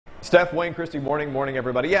Steph, Wayne, Christy, morning,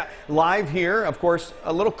 everybody. Yeah, live here, of course,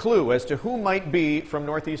 a little clue as to who might be from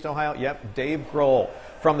Northeast Ohio. Yep, Dave Grohl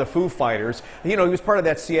from the Foo Fighters. You know, he was part of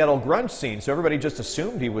that Seattle grunge scene, so everybody just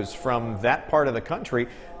assumed he was from that part of the country.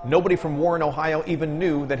 Nobody from Warren, Ohio even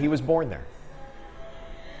knew that he was born there.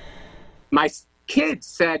 My kids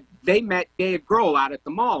said they met Dave Grohl out at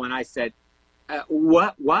the mall, and I said,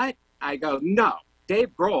 what? I go, no,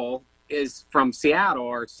 Dave Grohl is from Seattle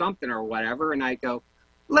or something or whatever, and I go,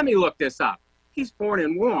 let me look this up. He's born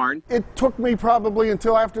in Warren. It took me probably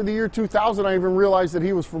until after the year 2000 I even realized that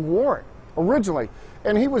he was from Warren originally.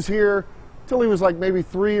 And he was here till he was like maybe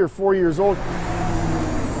 3 or 4 years old.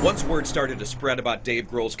 Once word started to spread about Dave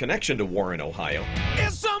Grohl's connection to Warren, Ohio.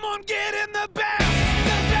 Is someone getting the best of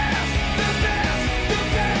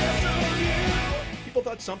you? People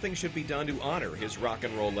thought something should be done to honor his rock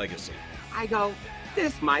and roll legacy. I go,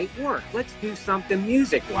 this might work. Let's do something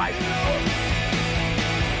music-like.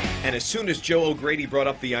 And as soon as Joe O'Grady brought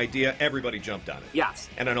up the idea, everybody jumped on it. Yes.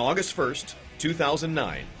 And on August 1st,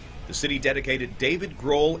 2009, the city dedicated David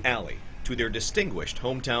Grohl Alley to their distinguished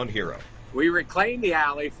hometown hero. We reclaimed the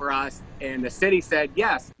alley for us, and the city said,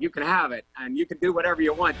 yes, you can have it, and you can do whatever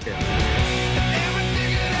you want to.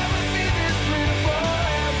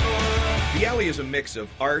 The alley is a mix of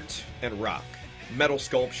art and rock. Metal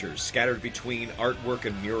sculptures scattered between artwork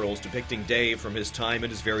and murals depicting Dave from his time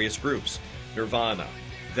in his various groups. Nirvana,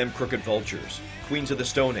 Them Crooked Vultures, Queens of the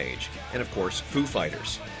Stone Age, and of course, Foo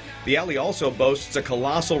Fighters. The alley also boasts a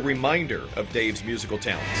colossal reminder of Dave's musical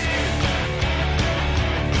talents.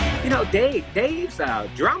 You know, Dave's a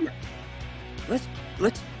drummer. Let's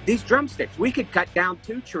these drumsticks. We could cut down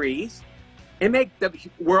 2 trees and make the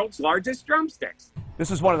world's largest drumsticks. This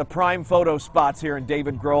is one of the prime photo spots here in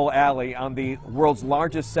David Grohl Alley on the world's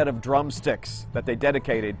largest set of drumsticks that they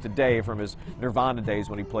dedicated to Dave from his Nirvana days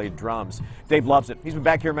when he played drums. Dave loves it. He's been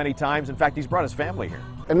back here many times. In fact, he's brought his family here.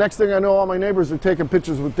 And next thing I know, all my neighbors are taking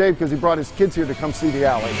pictures with Dave because he brought his kids here to come see the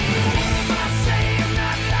alley.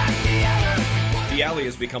 The alley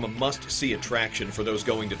has become a must-see attraction for those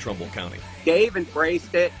going to Trumbull County. Dave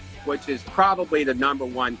embraced it, which is probably the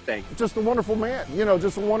 #1 thing. Just a wonderful man, you know,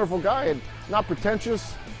 just a wonderful guy, and not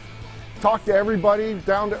pretentious, talk to everybody,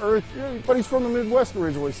 down to earth, you know, but he's from the Midwest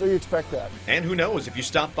originally, so you expect that. And who knows, if you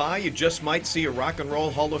stop by, you just might see a Rock and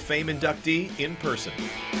Roll Hall of Fame inductee in person.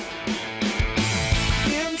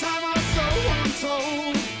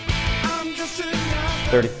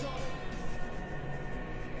 30.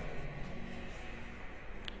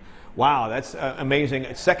 Wow, that's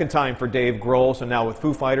amazing. Second time for Dave Grohl, so now with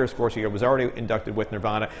Foo Fighters, of course, he was already inducted with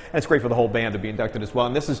Nirvana, and it's great for the whole band to be inducted as well.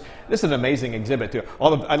 And this is an amazing exhibit, too.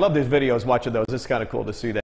 I love these videos, watching those. It's kind of cool to see that.